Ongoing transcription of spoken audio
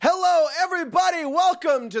everybody,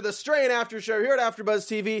 welcome to the Strain After Show here at AfterBuzz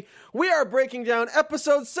TV. We are breaking down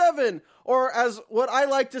episode 7, or as what I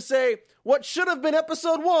like to say, what should have been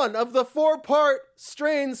episode 1 of the 4-part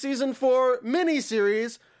Strain Season 4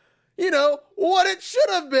 miniseries. You know, what it should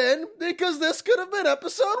have been, because this could have been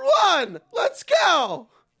episode 1. Let's go!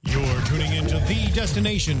 You're tuning into the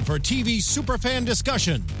destination for TV superfan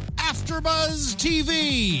discussion, AfterBuzz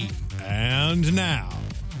TV. And now,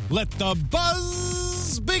 let the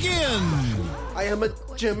buzz begin. I am a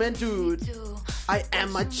German dude. I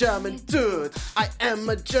am a German dude. I am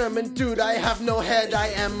a German dude. I have no head. I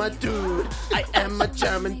am a dude. I am a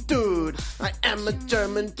German dude. I am a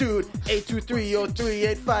German dude.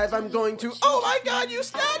 8230385. I'm going to. Oh my God! You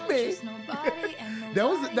stabbed me.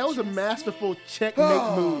 That was a masterful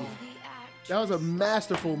checkmate move. That was a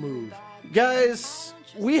masterful move, guys.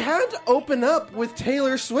 We had to open up with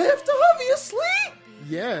Taylor Swift, obviously.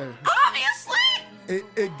 Yeah. Obviously.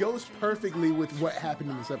 It goes perfectly with what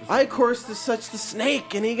happened in this episode. Icorst is such the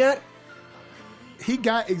snake, and he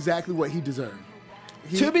got exactly what he deserved.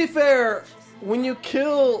 To be fair, when you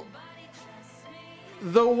kill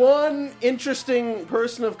the one interesting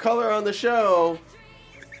person of color on the show,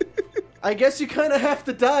 I guess you kind of have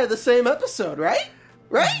to die the same episode, right?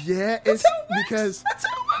 Right? Yeah, That's how it works. Because That's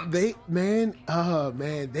how it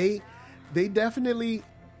works. they definitely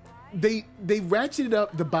they ratcheted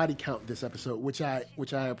up the body count this episode, which I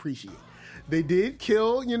appreciate. They did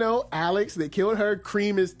kill, Alex. They killed her.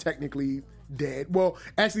 Cream is technically dead. Well,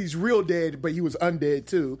 actually, he's real dead, but he was undead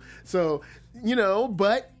too. So,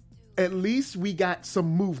 but at least we got some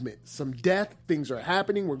movement, some death. Things are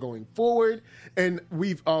happening. We're going forward. And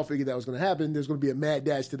we've all figured that was going to happen. There's going to be a mad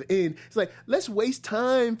dash to the end. It's like, let's waste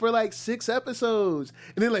time for like 6 episodes.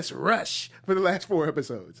 And then let's rush for the last 4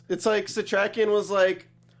 episodes. It's like Satrakian was like,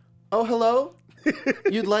 oh, hello?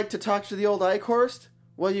 You'd like to talk to the old Icorst?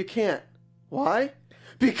 Well, you can't. Why?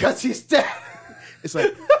 Because he's dead. It's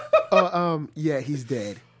like, yeah, he's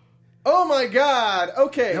dead. Oh my God!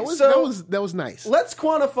 Okay, that was nice. Let's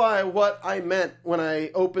quantify what I meant when I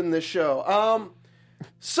opened this show.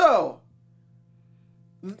 So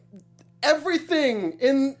everything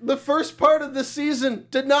in the first part of the season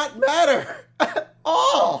did not matter at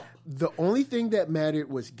all. The only thing that mattered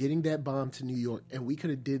was getting that bomb to New York, and we could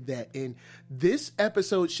have did that. And this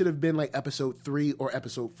episode should have been like episode 3 or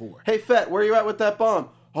episode 4. Hey, Fett, where are you at with that bomb?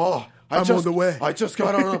 Oh, I'm on the way. I just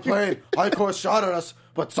got on a plane. Icorst shot at us,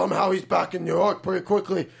 but somehow he's back in New York pretty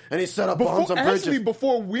quickly, and he set up bombs on bridges. Actually,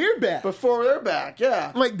 before we're back. Before they're back,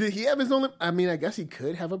 yeah. Like, did he have his own? I mean, I guess he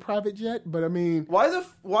could have a private jet, but I mean, why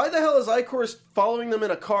the hell is Icorst following them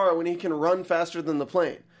in a car when he can run faster than the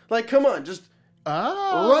plane? Like, come on, just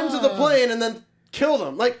run to the plane and then kill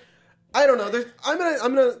them. Like, I don't know. I'm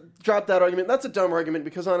gonna drop that argument. That's a dumb argument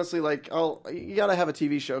because honestly, like, you gotta have a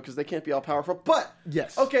TV show because they can't be all powerful. But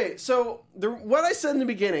yes, okay. So what I said in the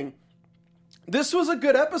beginning, this was a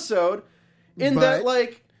good episode that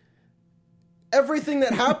like everything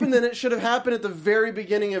that happened in it should have happened at the very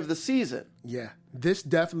beginning of the season. Yeah, this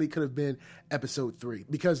definitely could have been episode 3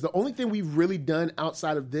 because the only thing we've really done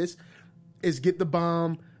outside of this is get the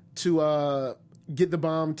bomb to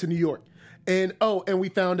New York. And we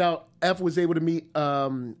found out F was able to meet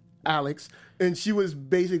Alex, and she was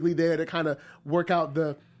basically there to kind of work out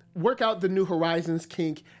the New Horizons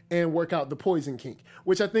kink and work out the poison kink,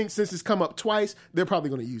 which I think since it's come up twice, they're probably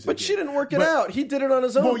going to use it. But she didn't work it out. He did it on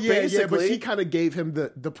his own, basically. Yeah, but she kind of gave him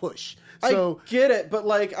the push. So, I get it, but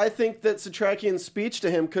like I think that Satrakian's speech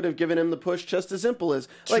to him could have given him the push just as simple as.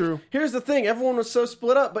 Like, true. Here's the thing: everyone was so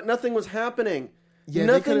split up, but nothing was happening. Yeah,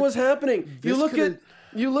 nothing was happening. You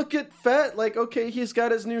look at Fett, like, okay, he's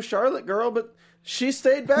got his new Charlotte girl, but she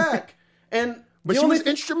stayed back. But she was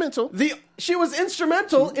instrumental. She was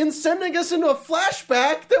instrumental in sending us into a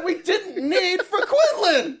flashback that we didn't need for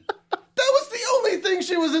Quinlan. That was the only thing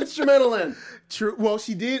she was instrumental in. True. Well,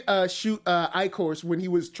 she did shoot Icorst when he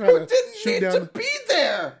was trying to shoot down. Who didn't need to be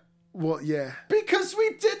there? Well, yeah. Because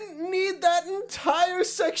we didn't need that entire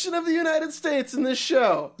section of the United States in this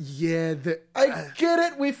show. Yeah. I get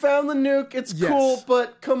it. We found the nuke. It's cool,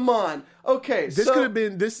 but come on. Okay,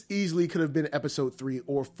 this easily could have been episode 3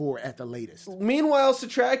 or 4 at the latest. Meanwhile,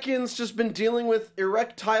 Satrakian's just been dealing with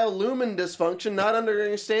erectile lumen dysfunction, not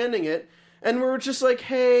understanding it, and we're just like,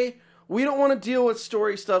 hey, we don't want to deal with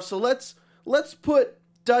story stuff, so let's put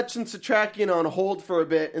Dutch and Satrakian on hold for a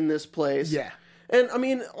bit in this place. Yeah. And I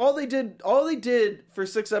mean, all they did for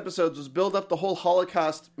 6 episodes was build up the whole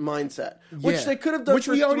Holocaust mindset, which they could have done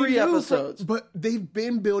for 3 episodes. But they've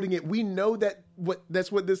been building it. We know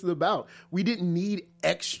that's what this is about. We didn't need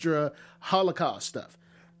extra Holocaust stuff.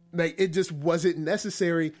 Like, it just wasn't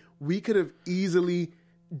necessary. We could have easily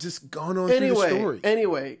just gone on through the story.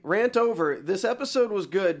 Anyway, rant over. This episode was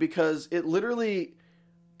good because it literally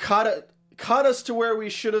caught us to where we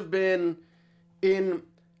should have been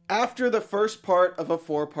after the first part of a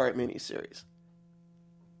 4-part miniseries.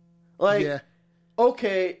 Like,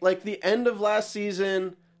 okay, like the end of last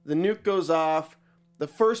season, the nuke goes off. The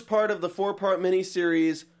first part of the 4-part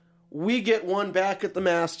miniseries, we get one back at the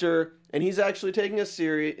Master, and he's actually taking us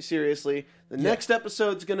seriously. The next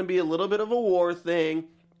episode's going to be a little bit of a war thing.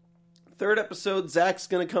 Third episode, Zach's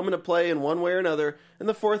going to come into play in one way or another. And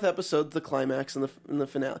the fourth episode's the climax and the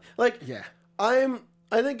finale. Like, I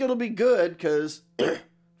think it'll be good, because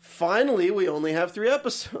finally we only have 3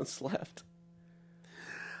 episodes left.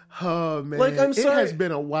 Oh, man. Like, I'm sorry. It has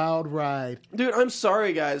been a wild ride. Dude, I'm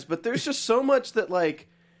sorry, guys, but there's just so much that, like,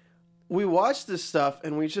 we watch this stuff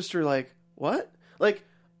and we just are like, what? Like,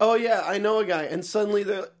 oh, yeah, I know a guy. And suddenly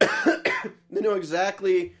they know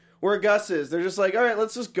exactly where Gus is. They're just like, all right,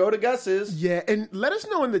 let's just go to Gus's. Yeah, and let us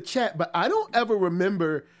know in the chat, but I don't ever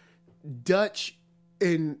remember Dutch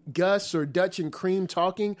and Gus or Dutch and Cream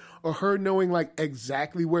talking or her knowing, like,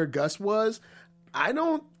 exactly where Gus was. I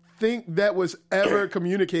don't think that was ever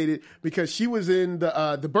communicated because she was in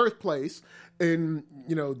the birthplace in,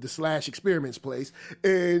 you know, the / experiments place,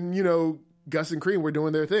 and, you know, Gus and Cream were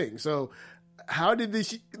doing their thing. So how did they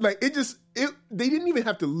they didn't even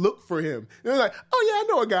have to look for him. They were like, oh yeah, I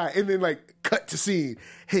know a guy, and then like cut to scene.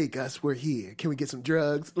 Hey Gus, we're here. Can we get some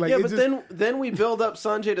drugs? Like, yeah, but then we build up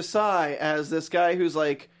Sanjay Desai as this guy who's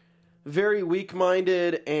like very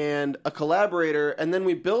weak-minded and a collaborator, and then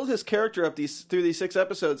we build his character up through these 6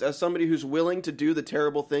 episodes as somebody who's willing to do the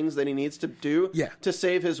terrible things that he needs to do to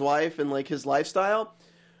save his wife and like his lifestyle.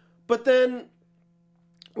 But then,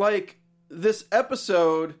 like, this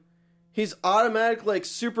episode, he's automatically like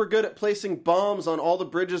super good at placing bombs on all the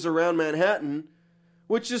bridges around Manhattan,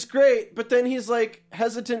 which is great, but then he's like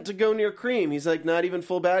hesitant to go near Cream. He's like not even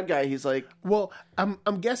full bad guy. He's like, well,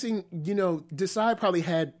 I'm guessing, you know, Desai probably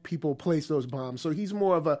had people place those bombs, so he's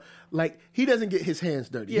more of a, like, he doesn't get his hands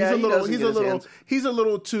dirty. Yeah, he's a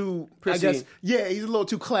little too pristine. I guess. Yeah, he's a little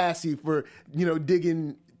too classy for, you know,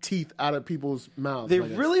 digging teeth out of people's mouths. They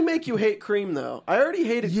really make you hate Cream though. I already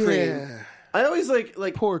hated Cream. I always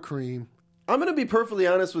like poor Cream. I'm going to be perfectly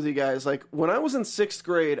honest with you guys. Like, when I was in 6th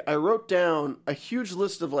grade, I wrote down a huge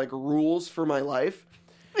list of, like, rules for my life.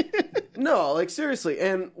 No, like, seriously.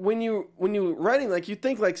 And when you writing, like, you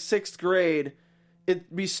think, like, 6th grade,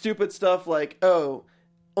 it'd be stupid stuff like, oh,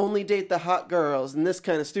 only date the hot girls and this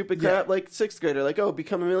kind of stupid crap. Like, 6th grader, like, oh,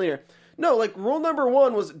 become a millionaire. No, like, rule number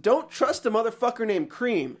 1 was don't trust a motherfucker named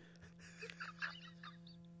Cream.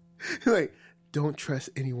 Like, don't trust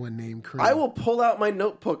anyone named Cream. I will pull out my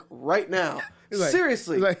notebook right now. Like,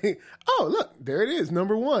 seriously. Like, oh, look, there it is,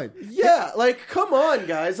 number 1. Yeah, like, come on,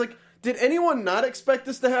 guys. Like, did anyone not expect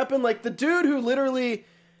this to happen? Like, the dude who literally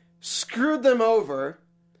screwed them over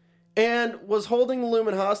and was holding the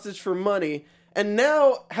Lumen hostage for money and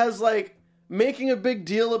now has, like, making a big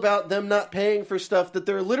deal about them not paying for stuff that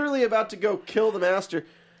they're literally about to go kill the Master.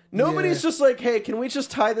 Nobody's just like, hey, can we just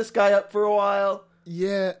tie this guy up for a while?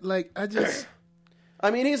 Yeah, like, I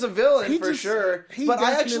mean, he's a villain for sure, but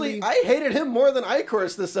I hated him more than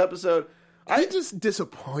Icarus this episode. He just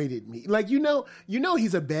disappointed me. Like, you know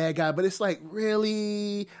he's a bad guy, but it's like,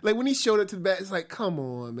 really? Like, when he showed up to the bad, it's like, come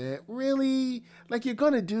on, man. Really? Like, you're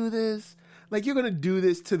going to do this? Like, you're going to do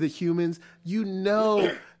this to the humans? You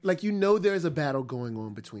know there's a battle going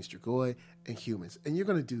on between Strigoi and humans, and you're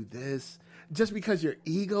going to do this just because your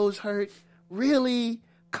ego's hurt? Really?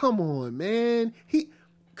 Come on, man.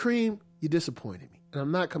 Cream, you disappointed me. And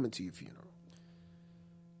I'm not coming to your funeral.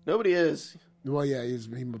 Nobody is. Well, yeah, he's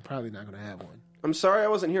probably not going to have one. I'm sorry I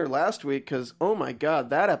wasn't here last week because, oh my God,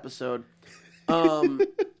 that episode. It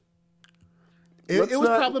was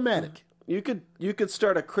problematic. You could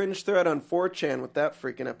start a cringe thread on 4chan with that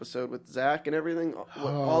freaking episode with Zach and everything.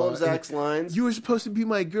 All of Zach's lines. You were supposed to be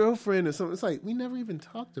my girlfriend or something. It's like, we never even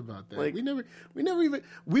talked about that. Like,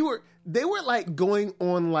 they were like going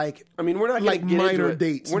on like, I mean, we're not like minor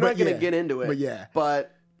dates. We're not going to get into it.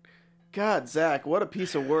 But God, Zach, what a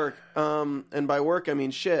piece of work. And by work, I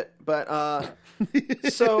mean shit. But,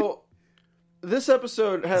 so this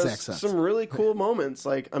episode has some really cool moments.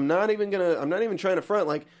 Like, I'm not even trying to front.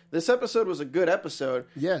 Like, this episode was a good episode.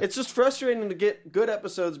 Yeah. It's just frustrating to get good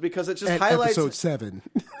episodes because it just highlights episode 7.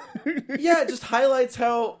 Yeah, it just highlights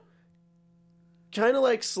how kind of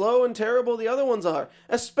like slow and terrible the other ones are.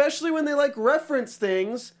 Especially when they like reference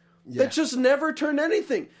things that just never turn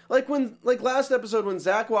anything. Like last episode when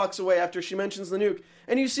Zach walks away after she mentions the nuke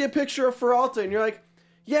and you see a picture of Feralta and you're like,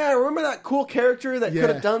 yeah, remember that cool character that could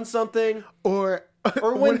have done something? Or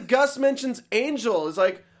Or when Gus mentions Angel, it's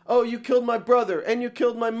like, oh, you killed my brother, and you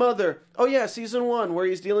killed my mother. Oh yeah, season 1, where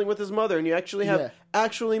he's dealing with his mother, and you actually have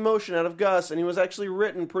actual emotion out of Gus, and he was actually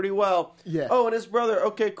written pretty well. Yeah. Oh, and his brother,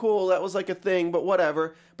 okay, cool, that was like a thing, but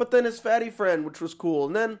whatever. But then his fatty friend, which was cool.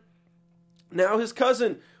 And then, now his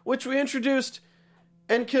cousin, which we introduced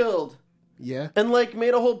and killed. Yeah. And, like,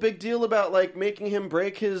 made a whole big deal about, like, making him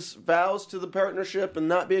break his vows to the partnership and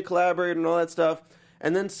not be a collaborator and all that stuff.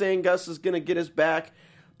 And then saying Gus is going to get his back.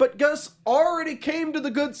 But Gus already came to the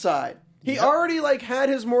good side. He already, like, had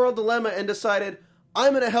his moral dilemma and decided,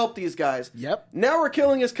 I'm going to help these guys. Yep. Now we're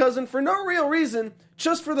killing his cousin for no real reason,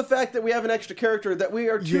 just for the fact that we have an extra character that we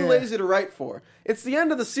are too lazy to write for. It's the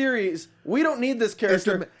end of the series. We don't need this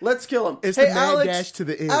character. Let's kill him. It's hey, the mad Alex, dash to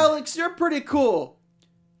the end. Alex, you're pretty cool.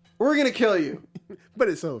 We're going to kill you. But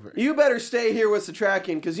it's over. You better stay here with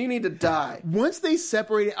Satrakian because you need to die. Once they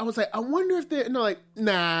separated, I was like, I wonder if they're... No, like,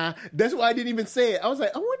 nah. That's why I didn't even say it. I was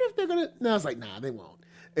like, I wonder if they're going to... No, I was like, nah, they won't.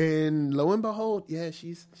 And lo and behold, yeah,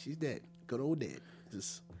 she's dead. Good old dead.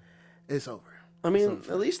 It's over. I mean,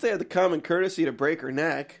 at least they had the common courtesy to break her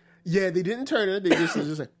neck. Yeah, they didn't turn her. They just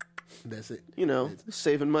like, that's it. You know,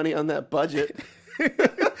 saving money on that budget.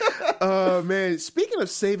 Man, speaking of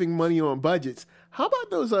saving money on budgets, how about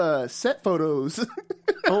those set photos?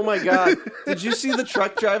 Oh my God. Did you see the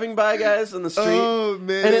truck driving by, guys, on the street? Oh,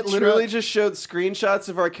 man. And it literally just showed screenshots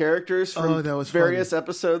of our characters from various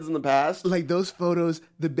episodes in the past. Like, those photos,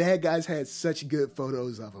 the bad guys had such good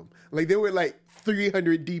photos of them. Like, they were like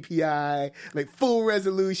 300 DPI, like full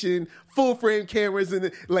resolution, full frame cameras,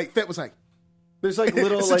 and like Fett was like, there's like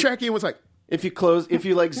little like Satrakian was like, if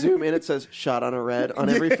you like zoom in, it says shot on a red on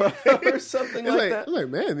every photo or something like that. I'm like,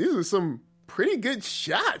 man, these are some pretty good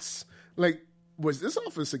shots. Like, was this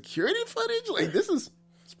off of security footage? Like, it's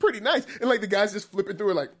pretty nice. And like the guys just flipping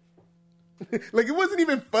through it like it wasn't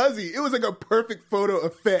even fuzzy. It was like a perfect photo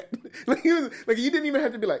of Fett. Like, it was like, you didn't even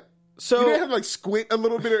have to be like, you didn't have to like squint a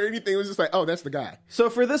little bit or anything. It was just like, oh, that's the guy. So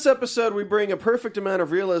for this episode, we bring a perfect amount of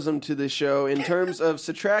realism to the show in terms of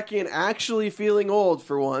Satrakian actually feeling old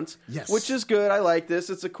for once. Yes. Which is good. I like this.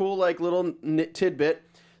 It's a cool like little tidbit.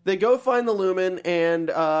 They go find the Lumen, and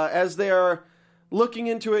as they are looking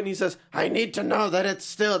into it, and he says, I need to know that it's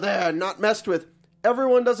still there, not messed with.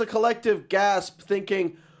 Everyone does a collective gasp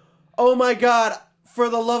thinking, oh my God, for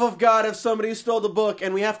the love of God, if somebody stole the book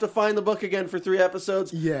and we have to find the book again for 3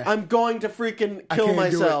 episodes, I'm going to freaking kill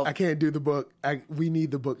myself. I can't do the book. We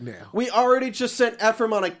need the book now. We already just sent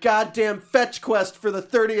Ephraim on a goddamn fetch quest for the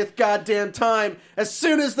 30th goddamn time as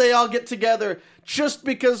soon as they all get together, just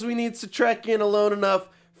because we need Satrakian alone enough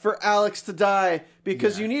for Alex to die,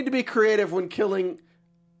 because you need to be creative when killing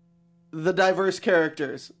the diverse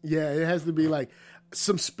characters. Yeah, it has to be like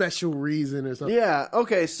some special reason or something. Yeah,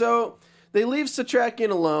 okay, so they leave Satrakian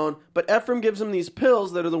alone, but Ephraim gives him these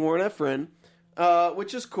pills that are the Warren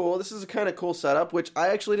which is cool. This is a kind of cool setup, which I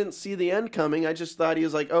actually didn't see the end coming. I just thought he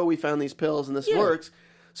was like, oh, we found these pills and this works.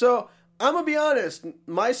 So, I'm going to be honest.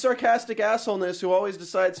 My sarcastic assholeness, who always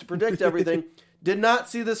decides to predict everything, did not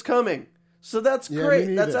see this coming. So that's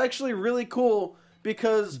great. That's actually really cool,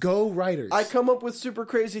 because go writers. I come up with super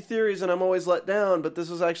crazy theories and I'm always let down, but this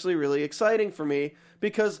was actually really exciting for me,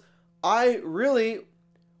 because I really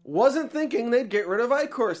wasn't thinking they'd get rid of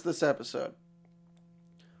Icorus this episode.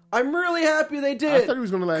 I'm really happy they did. I thought he was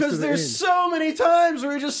going to last to the end. Because there's so many times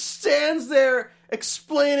where he just stands there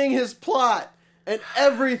explaining his plot and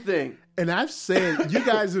everything. And I've said, you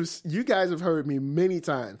guys have heard me many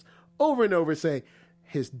times, over and over, say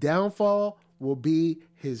his downfall will be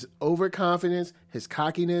his overconfidence, his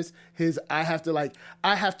cockiness, his I have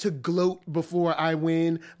to gloat before I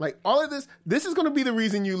win. Like, all of this is going to be the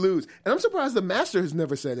reason you lose. And I'm surprised the Master has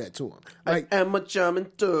never said that to him. Like, I am a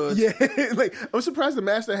charming dude. Yeah, like, I'm surprised the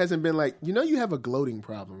Master hasn't been like, you have a gloating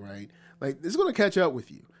problem, right? Like, this is going to catch up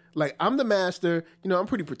with you. Like, I'm the Master, I'm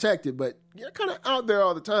pretty protected, but you're kind of out there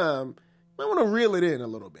all the time. I want to reel it in a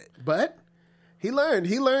little bit. But he learned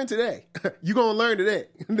today. You going to learn today.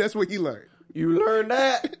 That's what he learned. You learn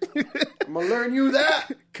that. I'm going to learn you that.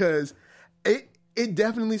 Because it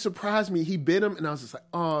definitely surprised me. He bit him, and I was just like,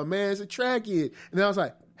 oh, man, it's a Satrakian. And then I was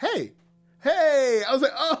like, hey. I was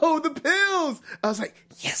like, oh, the pills. I was like,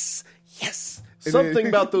 yes. And something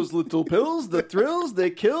about those little pills, the thrills, they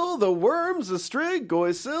kill, the worms, the strig,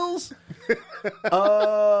 goy sills.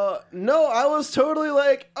 No, I was totally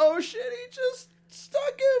like, oh, shit, he just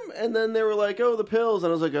stuck him. And then they were like, oh, the pills.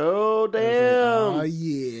 And I was like, oh, damn. Oh,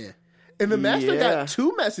 yeah. And the Master Yeah. got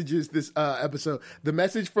 2 messages this episode. The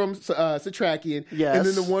message from Satrakian, Yes. and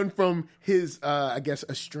then the one from his, I guess,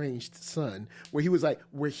 estranged son, where he was like,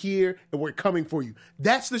 we're here and we're coming for you.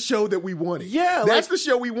 That's the show that we wanted. Yeah, That's the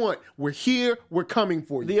show we want. We're here, we're coming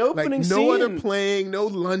for you. The opening no scene. other playing, no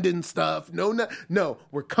London stuff, no,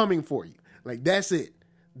 we're coming for you. Like, that's it.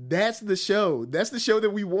 That's the show. That's the show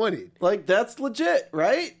that we wanted. Like, that's legit,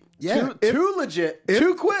 right? Yeah. Too legit.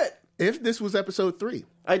 Too quit. If this was episode 3.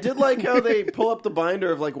 I did like how they pull up the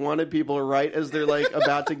binder of like wanted people right as they're like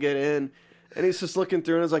about to get in, and he's just looking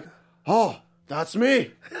through and is like, "Oh, that's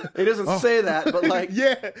me." He doesn't say that, but like,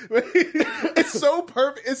 Yeah, it's so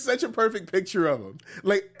perfect. It's such a perfect picture of him.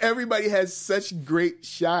 Like, everybody has such great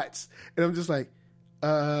shots, and I'm just like,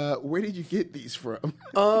 where did you get these from?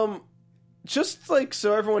 just like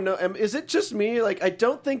so everyone knows, is it just me? Like, I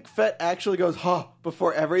don't think Fett actually goes "huh"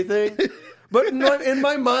 before everything, but in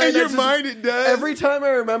my mind, In your mind, it does. Every time I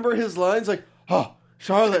remember his lines, like, "Oh,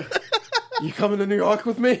 Charlotte, you coming to New York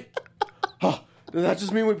with me? Oh, does that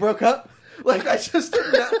just mean we broke up?" Like, I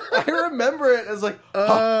remember it as like,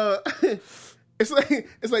 It's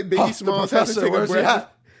like Biggie Smalls having to take a where's he breath.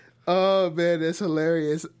 at? Oh man, that's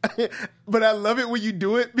hilarious. But I love it when you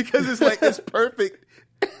do it because it's like it's perfect.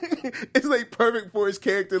 It's like perfect for his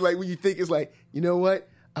character. Like when you think it's like, you know what?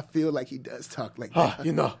 I feel like he does talk like that.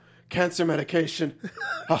 You know, cancer medication.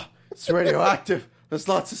 It's radioactive. There's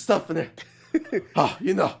lots of stuff in there.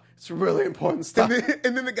 You know, it's really important stuff.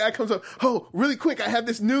 And then the guy comes up, oh, really quick, I have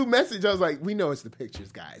this new message. I was like, we know it's the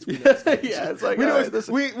pictures, guys. We know it's the pictures. Yeah, it's like, we know,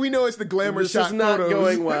 right, we know it's the glamour this shot is not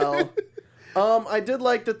photos. going well. I did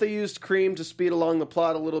like that they used Cream to speed along the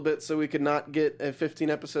plot a little bit so we could not get a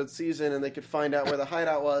 15-episode season and they could find out where the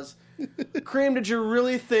hideout was. Cream, did you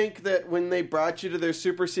really think that when they brought you to their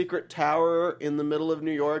super secret tower in the middle of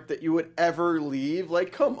New York that you would ever leave?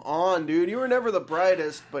 Like, come on, dude. You were never the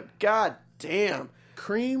brightest, but god damn.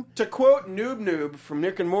 Cream? To quote Noob from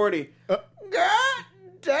Nick and Morty, god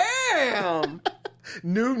damn.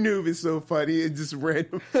 Noob is so funny. It's just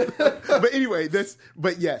random. But anyway,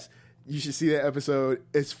 but yes, you should see that episode.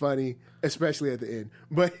 It's funny, especially at the end.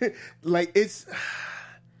 But like,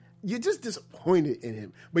 you're just disappointed in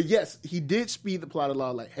him. But yes, he did speed the plot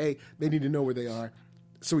along. Like, hey, they need to know where they are,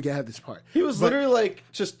 so we can have this part. He was literally like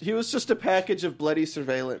he was just a package of bloody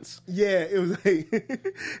surveillance. Yeah, it was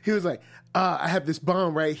like he was like, I have this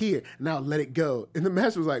bomb right here, and I'll let it go. And the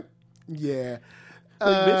master was like, yeah.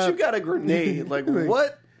 Like, bitch, you got a grenade. Like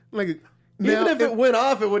what? Like, even if it went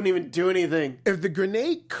off, it wouldn't even do anything. If the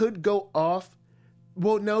grenade could go off,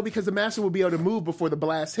 well, no, because the master would be able to move before the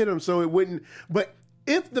blast hit him, so it wouldn't. But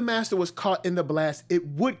if the master was caught in the blast, it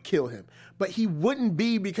would kill him. But he wouldn't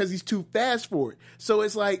be because he's too fast for it. So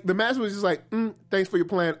it's like, the master was just like, thanks for your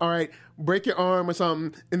plan. All right, break your arm or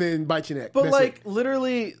something, and then bite your neck. But That's like, it.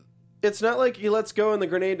 Literally, it's not like he lets go and the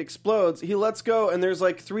grenade explodes. He lets go and there's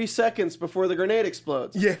like 3 seconds before the grenade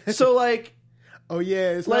explodes. Yeah. So like, oh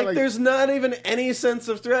yeah, it's like not like there's not even any sense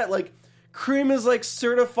of threat. Like, Cream is like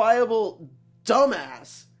certifiable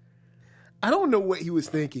dumbass. I don't know what he was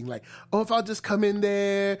thinking. Like, oh, if I'll just come in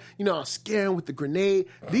there, I'll scare him with the grenade.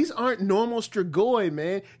 These aren't normal Strigoi,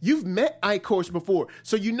 man. You've met Icor's before.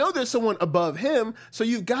 So you know there's someone above him. So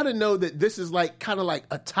you've got to know that this is like kind of like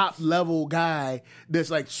a top level guy that's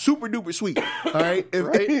like super duper sweet. All right?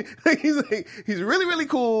 Right. He's really, really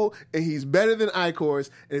cool and he's better than Icor's.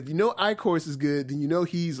 And if you know Icor's is good, then you know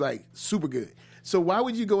he's like super good. So why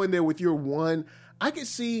would you go in there with your one? I could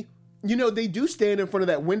see... they do stand in front of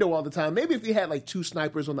that window all the time. Maybe if you had like 2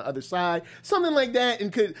 snipers on the other side, something like that,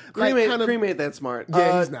 and could Cream like ain't that smart.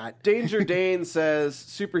 Yeah, he's not. Danger Dane says,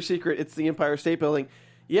 super secret, it's the Empire State Building.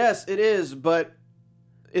 Yes, it is, but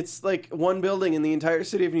it's like one building in the entire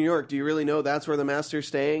city of New York. Do you really know that's where the Master's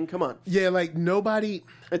staying? Come on. Yeah, like nobody...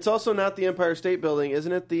 It's also not the Empire State Building,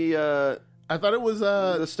 isn't it? I thought it was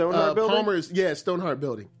the Stoneheart Building? Palmer's, yeah, Stoneheart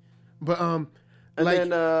Building. But and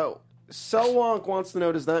then Selwonk wants to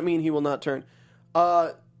know, does that mean he will not turn?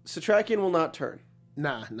 Satrakian will not turn.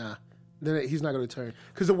 Nah. Then he's not going to turn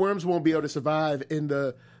because the worms won't be able to survive in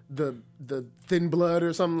the thin blood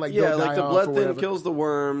or something like. Yeah, like the blood thin whatever. kills the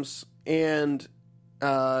worms, and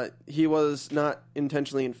he was not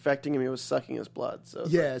intentionally infecting him; he was sucking his blood. So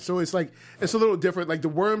so it's like it's a little different. Like the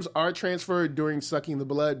worms are transferred during sucking the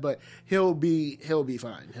blood, but he'll be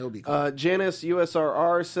fine. He'll be cool. Janice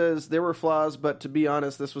USRR says there were flaws, but to be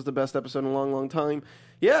honest, this was the best episode in a long, long time.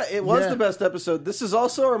 Yeah, it was the best episode. This is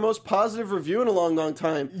also our most positive review in a long, long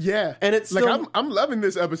time. Yeah, and it's like still... I'm loving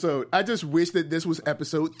this episode. I just wish that this was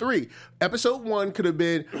episode 3. Episode 1 could have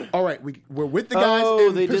been all right. We're with the guys.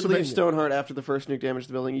 Oh, they did leave Stoneheart after the first nuke damaged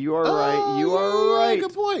the building. You are right. You are right.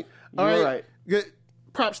 Good point. You're right. Good.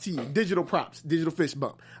 props to you. Digital props. Digital fist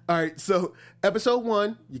bump. All right, so episode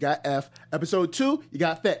 1, you got F. Episode 2, you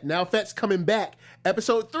got Fett. Now Fett's coming back.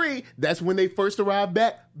 Episode 3, that's when they first arrived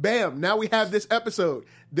back. Bam, now we have this episode.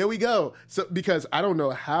 There we go. So because I don't know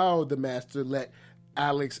how the Master let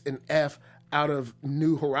Alex and F out of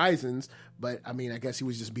New Horizons, but I mean, I guess he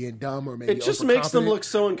was just being dumb, or maybe it just makes them look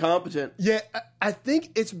so incompetent. Yeah, I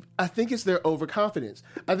think it's their overconfidence.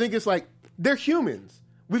 I think it's like, they're humans.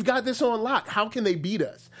 We've got this on lock. How can they beat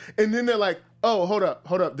us? And then they're like, oh, hold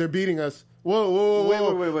up, they're beating us. Whoa,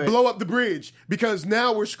 wait. Blow up the bridge, because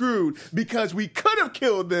now we're screwed, because we could have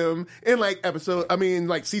killed them in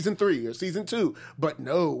season 3 or season 2. But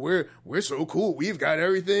no, we're so cool. We've got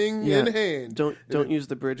everything in hand. Don't use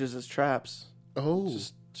the bridges as traps. Oh.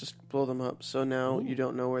 Just blow them up. So now you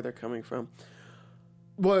don't know where they're coming from.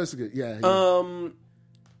 Well, that's good. Yeah.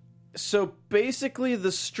 So basically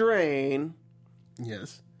the strain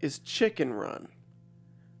is Chicken Run.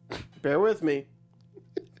 Bear with me.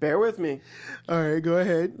 All right, go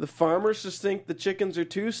ahead. The farmers just think the chickens are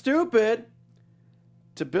too stupid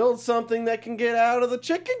to build something that can get out of the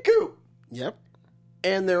chicken coop. Yep.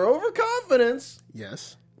 And their overconfidence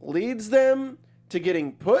leads them to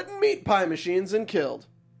getting put in meat pie machines and killed.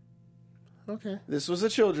 Okay. This was a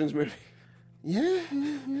children's movie. Yeah.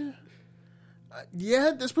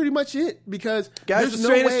 Yeah, that's pretty much it. Because guys, the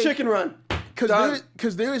strain is Chicken Run.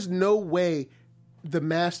 Because there is no way the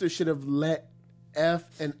Master should have let F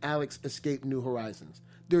and Alex escape New Horizons.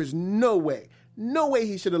 There's no way. No way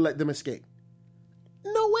he should have let them escape.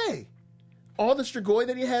 No way. All the Strigoi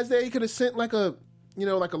that he has there, he could have sent like a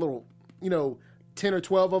little, 10 or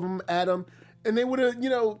 12 of them at him, and they would have,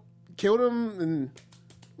 killed him, and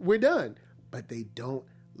we're done. But they don't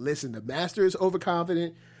listen. The Master is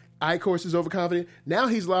overconfident. I-Course is overconfident. Now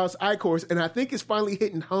he's lost I-Course, and I think it's finally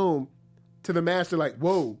hitting home to the Master like,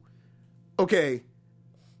 whoa, okay,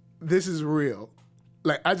 this is real.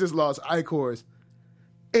 Like, I just lost I-Course,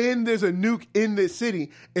 and there's a nuke in this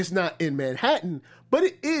city. It's not in Manhattan, but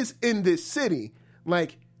it is in this city.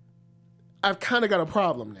 Like, I've kind of got a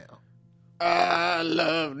problem now. I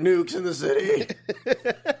love nukes in the city.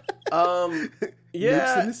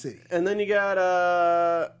 Nukes in the city. And then you got,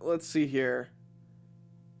 let's see here.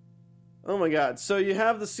 Oh my god. So you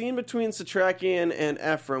have the scene between Satrakian and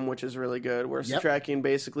Ephraim, which is really good, where Satrakian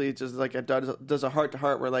basically just like does a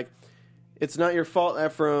heart-to-heart where, like, it's not your fault,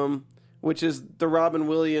 Ephraim, which is the Robin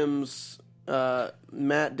Williams,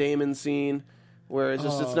 Matt Damon scene, where it's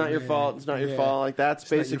just, it's not your fault, it's not your fault. Like, that's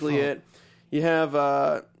basically it. You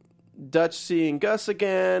have Dutch seeing Gus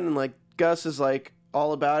again, and, like, Gus is, like,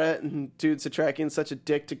 all about it, and dude, Satrakian's such a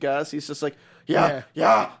dick to Gus. He's just like, yeah,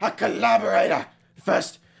 a collaborator.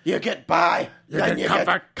 First, you get by, then you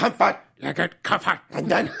get comfort. You get comfort. And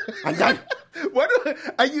then. Why do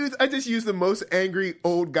I just use the most angry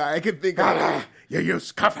old guy I could think of. You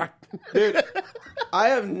use comfort. Dude, I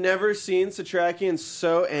have never seen Satrakian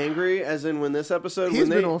so angry as in when this episode. He's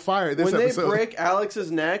been on fire this episode. When they break Alex's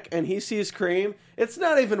neck and he sees Cream, it's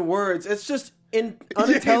not even words. It's just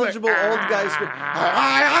unintelligible old guy scream.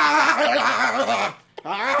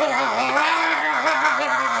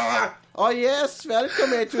 Oh yes,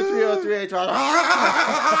 welcome to 3038.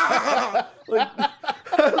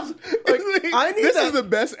 I need this that. Is the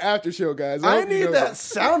best after show, guys. I need that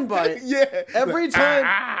soundbite. Yeah. Every time.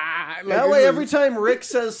 That way, every time Rick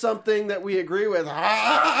says something that we agree with,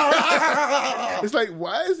 it's like,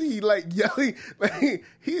 why is he like yelling? Like,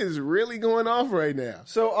 he is really going off right now.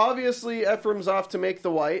 So obviously, Ephraim's off to make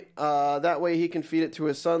the white. That way, he can feed it to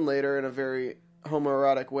his son later in a very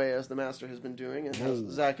homoerotic way, as the Master has been doing, and as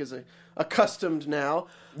Zach is accustomed now.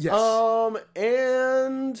 Yes.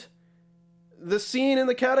 And the scene in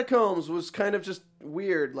the catacombs was kind of just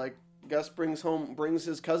weird. Like, Gus brings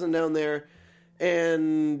his cousin down there.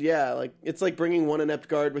 And yeah, like, it's like bringing one inept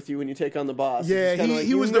guard with you when you take on the boss. Yeah,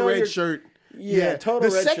 he was the red shirt. Yeah, total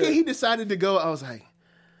red shirt. The second he decided to go, I was like,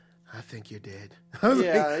 I think you're dead. I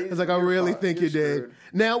was like, I really think you're dead.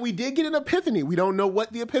 Now, we did get an epiphany. We don't know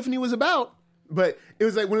what the epiphany was about, but it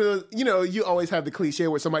was like one of those, you always have the cliche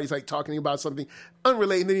where somebody's like talking about something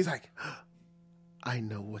unrelated, and then he's like, I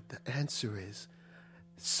know what the answer is.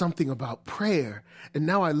 Something about prayer. And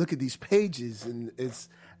now I look at these pages, and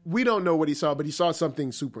we don't know what he saw, but he saw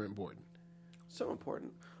something super important. So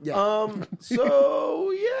important. Yeah.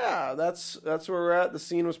 So yeah, that's where we're at. The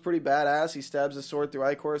scene was pretty badass. He stabs his sword through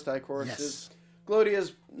I-Course. I-Course is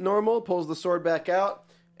Glodia's normal, pulls the sword back out,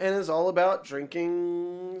 and is all about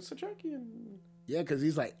drinking Satrakian. Yeah, because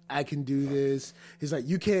he's like, I can do this. He's like,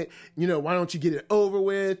 you can't, why don't you get it over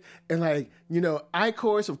with? And like,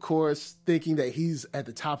 Icor's, of course, thinking that he's at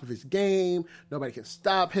the top of his game. Nobody can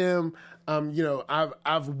stop him.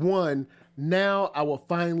 I've won. Now I will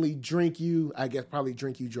finally drink you. I guess probably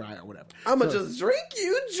drink you dry or whatever. I'm going to just drink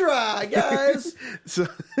you dry, guys.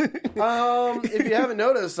 If you haven't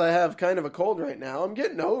noticed, I have kind of a cold right now. I'm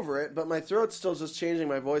getting over it, but my throat's still just changing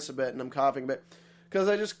my voice a bit, and I'm coughing a bit. Because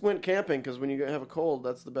I just went camping, because when you have a cold,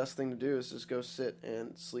 that's the best thing to do, is just go sit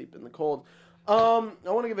and sleep in the cold. I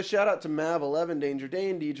want to give a shout-out to Mav11, Danger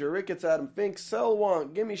Dane, DJ Ricketts, Adam Fink,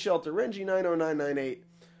 Selwonk, Gimme Shelter, Renji90998,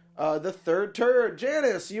 The Third Turd,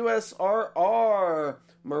 Janice, USRR,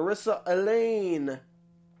 Marissa Elaine,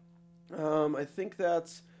 I think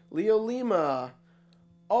that's Leo Lima.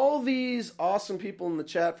 All these awesome people in the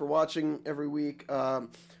chat for watching every week.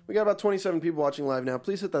 We got about 27 people watching live now.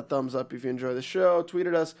 Please hit that thumbs up if you enjoy the show. Tweet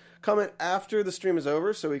at us. Comment after the stream is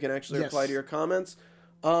over so we can actually reply to your comments.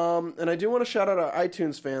 And I do want to shout out our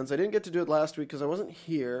iTunes fans. I didn't get to do it last week because I wasn't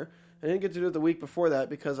here. I didn't get to do it the week before that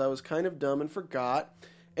because I was kind of dumb and forgot.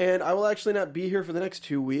 And I will actually not be here for the next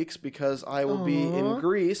 2 weeks because I will be in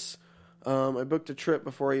Greece. I booked a trip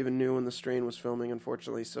before I even knew when the strain was filming,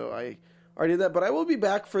 unfortunately. So I already did that. But I will be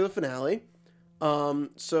back for the finale.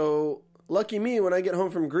 So lucky me, when I get home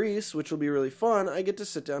from Greece, which will be really fun, I get to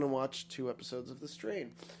sit down and watch 2 episodes of The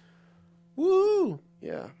Strain. Woo!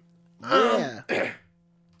 Yeah. Yeah.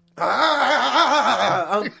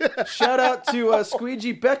 Shout out to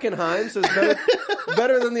Squeegee Beckenheim, says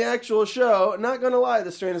better than the actual show. Not gonna lie,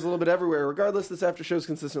 The Strain is a little bit everywhere. Regardless, this after show is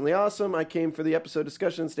consistently awesome. I came for the episode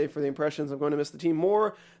discussion, stay for the impressions. I'm going to miss the team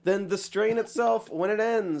more than The Strain itself when it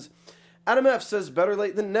ends. Adam F says better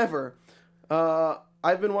late than never.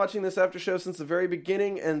 I've been watching this after show since the very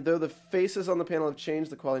beginning, and though the faces on the panel have changed,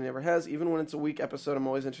 the quality never has. Even when it's a weak episode, I'm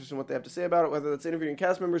always interested in what they have to say about it, whether that's interviewing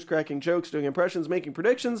cast members, cracking jokes, doing impressions, making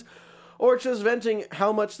predictions, or just venting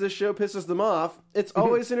how much this show pisses them off. It's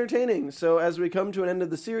always entertaining. So as we come to an end of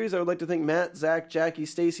the series, I would like to thank Matt, Zach, Jackie,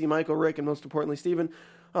 Stacy, Michael, Rick, and most importantly, Steven.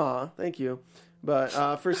 Aw, thank you. But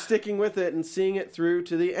for sticking with it and seeing it through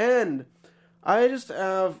to the end. I just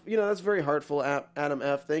have, that's very heartful, Adam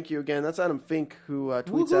F. Thank you again. That's Adam Fink, who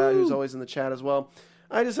tweets out, who's always in the chat as well.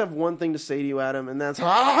 I just have one thing to say to you, Adam, and that's...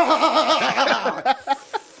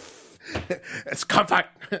 It's comfort.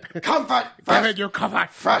 Comfort! First, you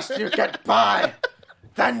comfort. First you get by,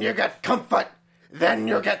 then you get comfort, then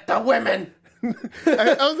you get the women.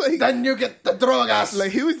 I was like... Then you get the drogas.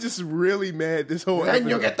 Like, he was just really mad this whole episode. Then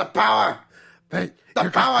you get the power. The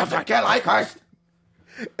power to kill Ikehurst.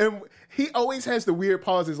 And... he always has the weird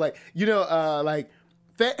pauses, like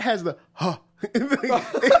Fett has the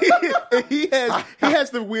he has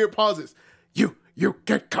the weird pauses. You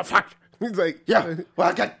get comfort. He's like, yeah, well,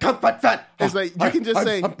 I get comfort, Fett. It's like you can just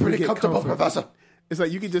say, I'm pretty comfortable, comfort. Professor. It's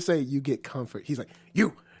like you can just say, you get comfort. He's like,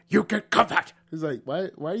 you get comfort. He's like, why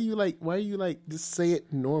are you like just say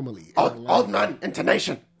it normally? Old man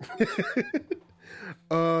intonation.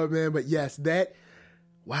 Oh man, but yes, that's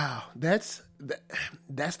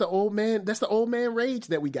the old man. That's the old man rage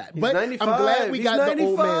that we got. He's but 95. I'm glad we got 95. The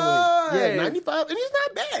old man rage. Yeah, 95, and he's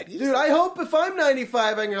not bad. Dude, I hope if I'm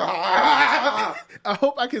 95, I can go. I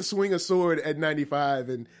hope I can swing a sword at 95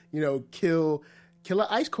 and kill an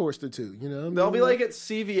ice course or two. They'll be like at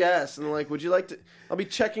CVS and like, would you like to? I'll be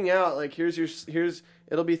checking out. Like, here's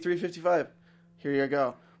it'll be $3.55. Here you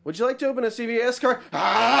go. Would you like to open a CVS card?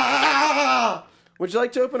 Would you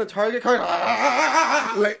like to open a Target card?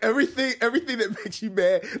 Like everything that makes you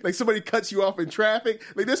mad, like somebody cuts you off in traffic.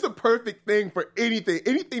 Like that's the perfect thing for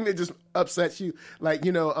anything that just upsets you. Like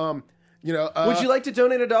would you like to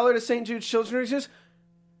donate $1 to St. Jude's Children's Research?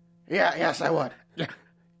 Yeah, yes, I would. Yeah,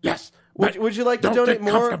 yes. Would you like to donate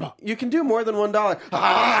more? You can do more than $1.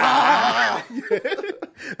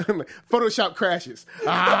 Photoshop crashes.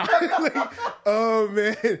 Oh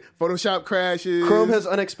man, Photoshop crashes. Chrome has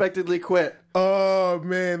unexpectedly quit. Oh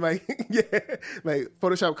man, like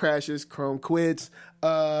Photoshop crashes, Chrome quits.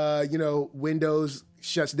 Windows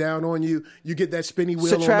shuts down on you. You get that spinny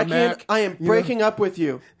wheel on the Mac. I am breaking up with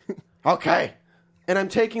you. Okay, and I'm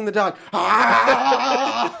taking the dog.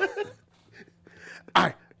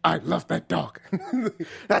 I love that dog.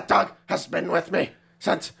 That dog has been with me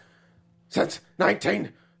since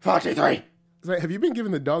 1943. Like, have you been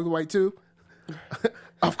giving the dog the white too?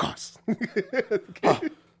 Of course.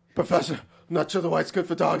 Professor, not sure the white's good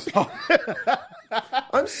for dogs.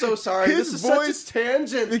 I'm so sorry. This is such a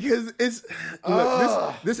tangent. Because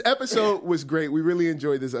this episode was great. We really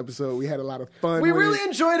enjoyed this episode. We had a lot of fun. We really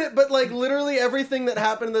enjoyed it, but like literally everything that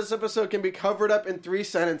happened in this episode can be covered up in 3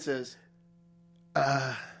 sentences.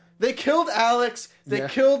 They killed Alex, they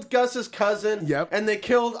killed Gus's cousin, and they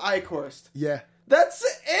killed Eichhorst. Yeah. That's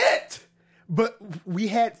it! But we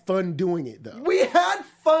had fun doing it, though. We had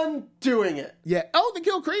fun doing it. Yeah. Oh, they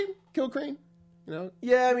killed Cream. Killed Cream. You know?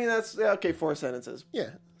 Yeah, I mean, that's... Okay, 4 sentences.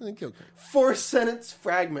 Yeah, they killed Cream. 4 sentence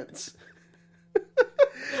fragments.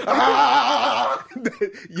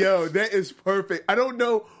 Yo, that is perfect. I don't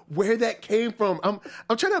know where that came from. I'm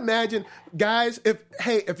trying to imagine, guys,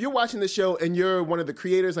 if you're watching the show and you're one of the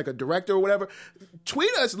creators, like a director or whatever,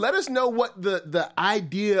 tweet us, let us know what the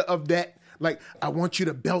idea of that, like, I want you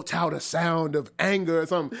to belt out a sound of anger or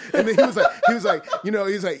something. And then he was like, you know,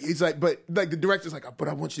 he's like, but like the director's like, but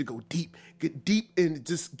I want you to go deep, get deep and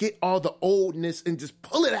just get all the oldness and just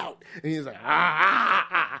pull it out. And he's like,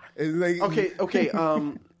 And like, okay.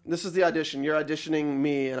 This is the audition. You're auditioning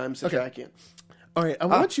me, and I'm Sajakian. All right, I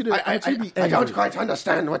want you to be angry. I don't quite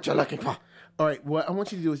understand what you're looking for. All right, what I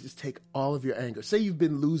want you to do is just take all of your anger. Say you've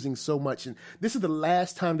been losing so much, and this is the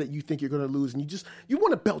last time that you think you're going to lose, and you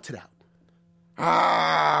want to belt it out.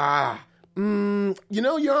 You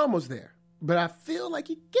know, you're almost there, but I feel like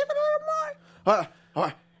you're giving it a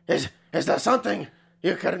more. Is there something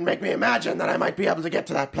you could make me imagine that I might be able to get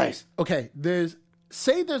to that place? Okay, there's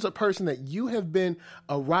a person that you have been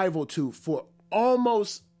a rival to for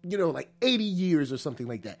almost, you know, like 80 years or something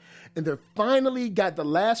like that, and they're finally got the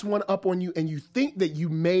last one up on you, and you think that you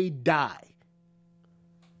may die.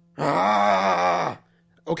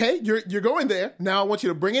 Okay, you're going there. Now I want you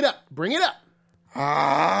to bring it up. Bring it up. Okay.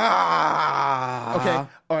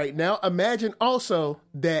 All right. Now imagine also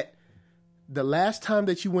that the last time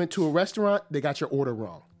that you went to a restaurant, they got your order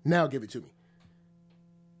wrong. Now give it to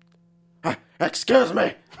me. Excuse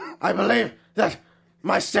me. I believe that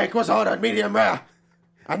my steak was ordered medium rare,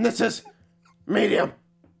 and this is medium.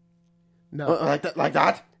 No. Like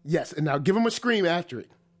that? Yes. And now give them a scream after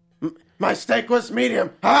it. My steak was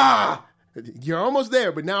medium. You're almost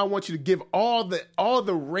there, but now I want you to give all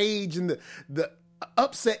the rage and the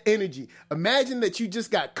upset energy. Imagine that you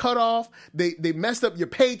just got cut off. They messed up your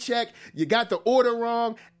paycheck. You got the order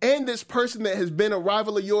wrong. And this person that has been a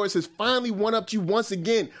rival of yours has finally one-upped you once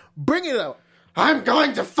again. Bring it up. I'm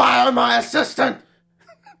going to fire my assistant.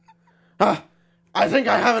 I think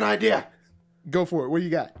I have an idea. Go for it. What do you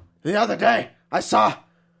got? The other day, I saw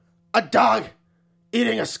a dog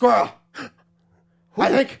eating a squirrel. I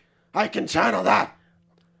think I can channel that.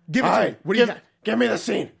 Give it to me. What do you got? Give me the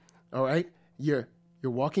scene. All right. You're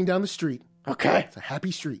walking down the street. Okay. It's a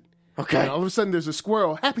happy street. Okay. And all of a sudden, there's a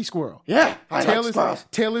squirrel. Happy squirrel. Yeah, I like squirrels.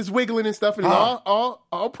 Tail is wiggling and stuff, and he's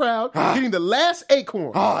all proud, getting the last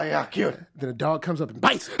acorn. Oh, yeah, cute. Then a dog comes up and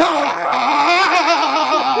bites it.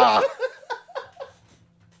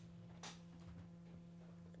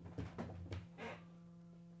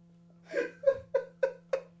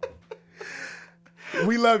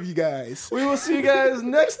 We love you guys. We will see you guys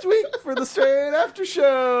next week for the Strain After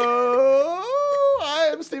Show.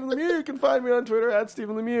 I am Stephen Lemieux. You can find me on Twitter at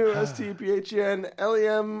Stephen Lemieux,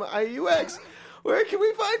 StephenLemieux. Where can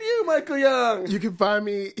we find you, Michael Young? You can find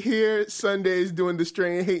me here Sundays doing the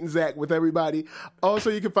Strain Hating Zach with everybody. Also,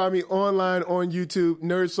 you can find me online on YouTube,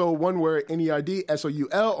 Nerd Soul, one word,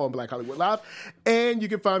 NERDSOUL on Black Hollywood Live. And you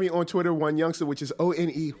can find me on Twitter, One Youngster, which is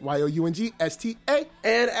ONEYOUNGSTA.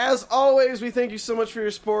 And as always, we thank you so much for your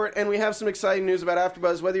support, and we have some exciting news about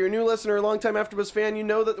AfterBuzz. Whether you're a new listener or a longtime AfterBuzz fan, you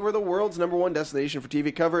know that we're the world's #1 destination for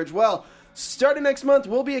TV coverage. Well, starting next month,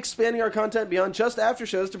 we'll be expanding our content beyond just after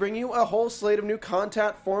shows to bring you a whole slate of new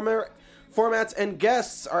content formats and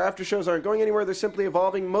guests. Our after shows aren't going anywhere. They're simply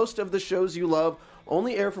evolving. Most of the shows you love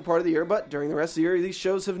only air for part of the year, but during the rest of the year, these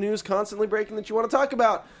shows have news constantly breaking that you want to talk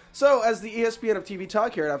about. So, as the ESPN of TV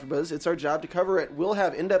talk here at AfterBuzz, it's our job to cover it. We'll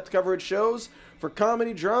have in-depth coverage shows for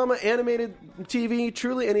comedy, drama, animated TV,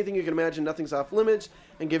 truly anything you can imagine. Nothing's off limits.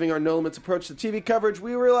 And giving our no-limits approach to TV coverage,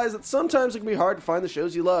 we realize that sometimes it can be hard to find the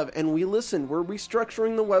shows you love, and we listen. We're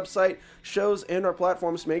restructuring the website, shows, and our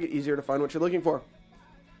platforms to make it easier to find what you're looking for.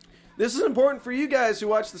 This is important for you guys who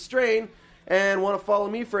watch The Strain and want to follow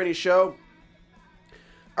me for any show.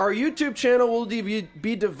 Our YouTube channel will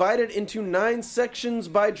be divided into 9 sections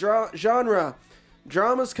by genre.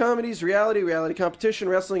 Dramas, comedies, reality competition,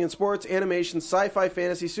 wrestling and sports, animation, sci-fi,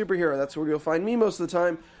 fantasy, superhero. That's where you'll find me most of the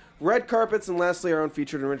time. Red carpets, and lastly, our own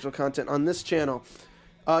featured and original content on this channel.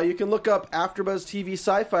 You can look up AfterBuzz TV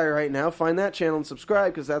Sci-Fi right now. Find that channel and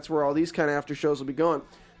subscribe, because that's where all these kind of after shows will be going.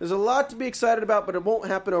 There's a lot to be excited about, but it won't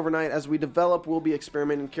happen overnight. As we develop, we'll be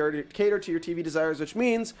experimenting and cater to your TV desires, which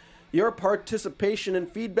means your participation and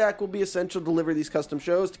feedback will be essential to deliver these custom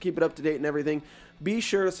shows. To keep it up to date and everything, be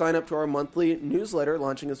sure to sign up to our monthly newsletter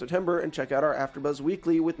launching in September, and check out our AfterBuzz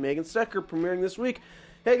Weekly with Megan Stecker premiering this week.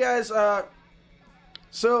 Hey guys,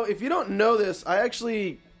 So if you don't know this,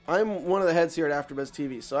 I'm one of the heads here at AfterBuzz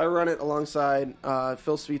TV. So I run it alongside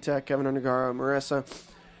Phil Svitek, Kevin Undergaro, Marissa.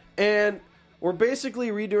 And we're basically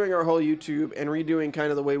redoing our whole YouTube and redoing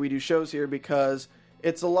kind of the way we do shows here because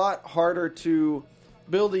it's a lot harder to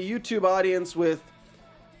build a YouTube audience with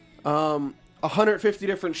 150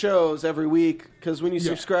 different shows every week because when you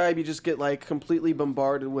subscribe, you just get like completely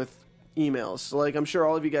bombarded with emails. So like I'm sure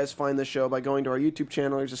all of you guys find this show by going to our YouTube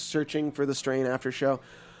channel or just searching for The Strain After Show.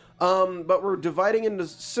 But we're dividing into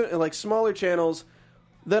like smaller channels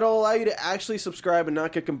that'll allow you to actually subscribe and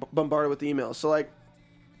not get bombarded with emails. So like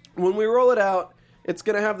when we roll it out, it's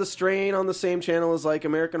going to have The Strain on the same channel as like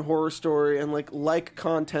American Horror Story and like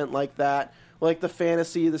content like that, like the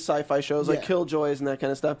fantasy, the sci-fi shows like Killjoys and that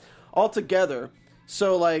kind of stuff all together.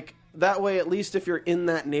 So like that way, at least if you're in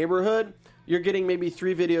that neighborhood, you're getting maybe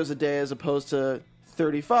 3 videos a day as opposed to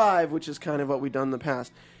 35, which is kind of what we've done in the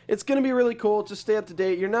past. It's going to be really cool. Just stay up to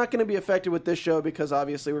date. You're not going to be affected with this show because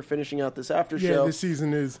obviously we're finishing out this after show. Yeah, this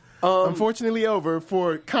season is unfortunately over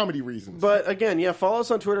for comedy reasons. But again, follow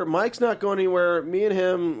us on Twitter. Mike's not going anywhere. Me and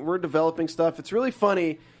him, we're developing stuff. It's really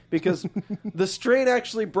funny because The Strain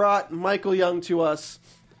actually brought Michael Young to us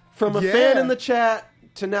from a fan in the chat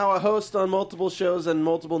to now a host on multiple shows and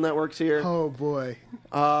multiple networks here. Oh, boy.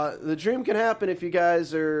 The dream can happen if you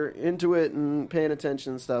guys are into it and paying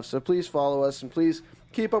attention and stuff. So please follow us and please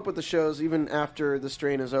keep up with the shows even after The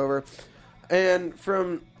Strain is over. And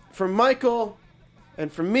from Michael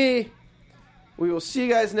and from me, we will see you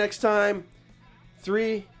guys next time.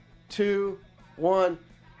 3, 2, 1.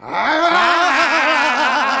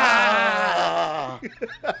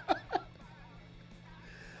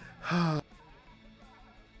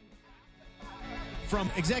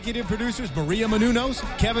 From executive producers Maria Menounos,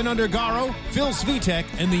 Kevin Undergaro, Phil Svitek,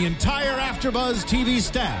 and the entire AfterBuzz TV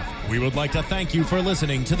staff, we would like to thank you for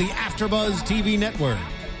listening to the AfterBuzz TV network.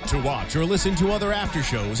 To watch or listen to other after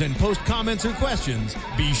shows and post comments or questions,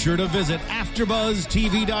 be sure to visit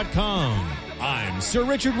AfterBuzzTV.com. I'm Sir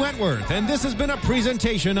Richard Wentworth, and this has been a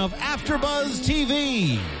presentation of AfterBuzz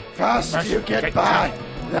TV. Fast you get by.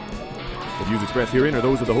 The views expressed herein are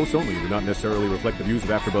those of the hosts only and do not necessarily reflect the views of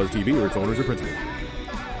AfterBuzz TV or its owners or principals.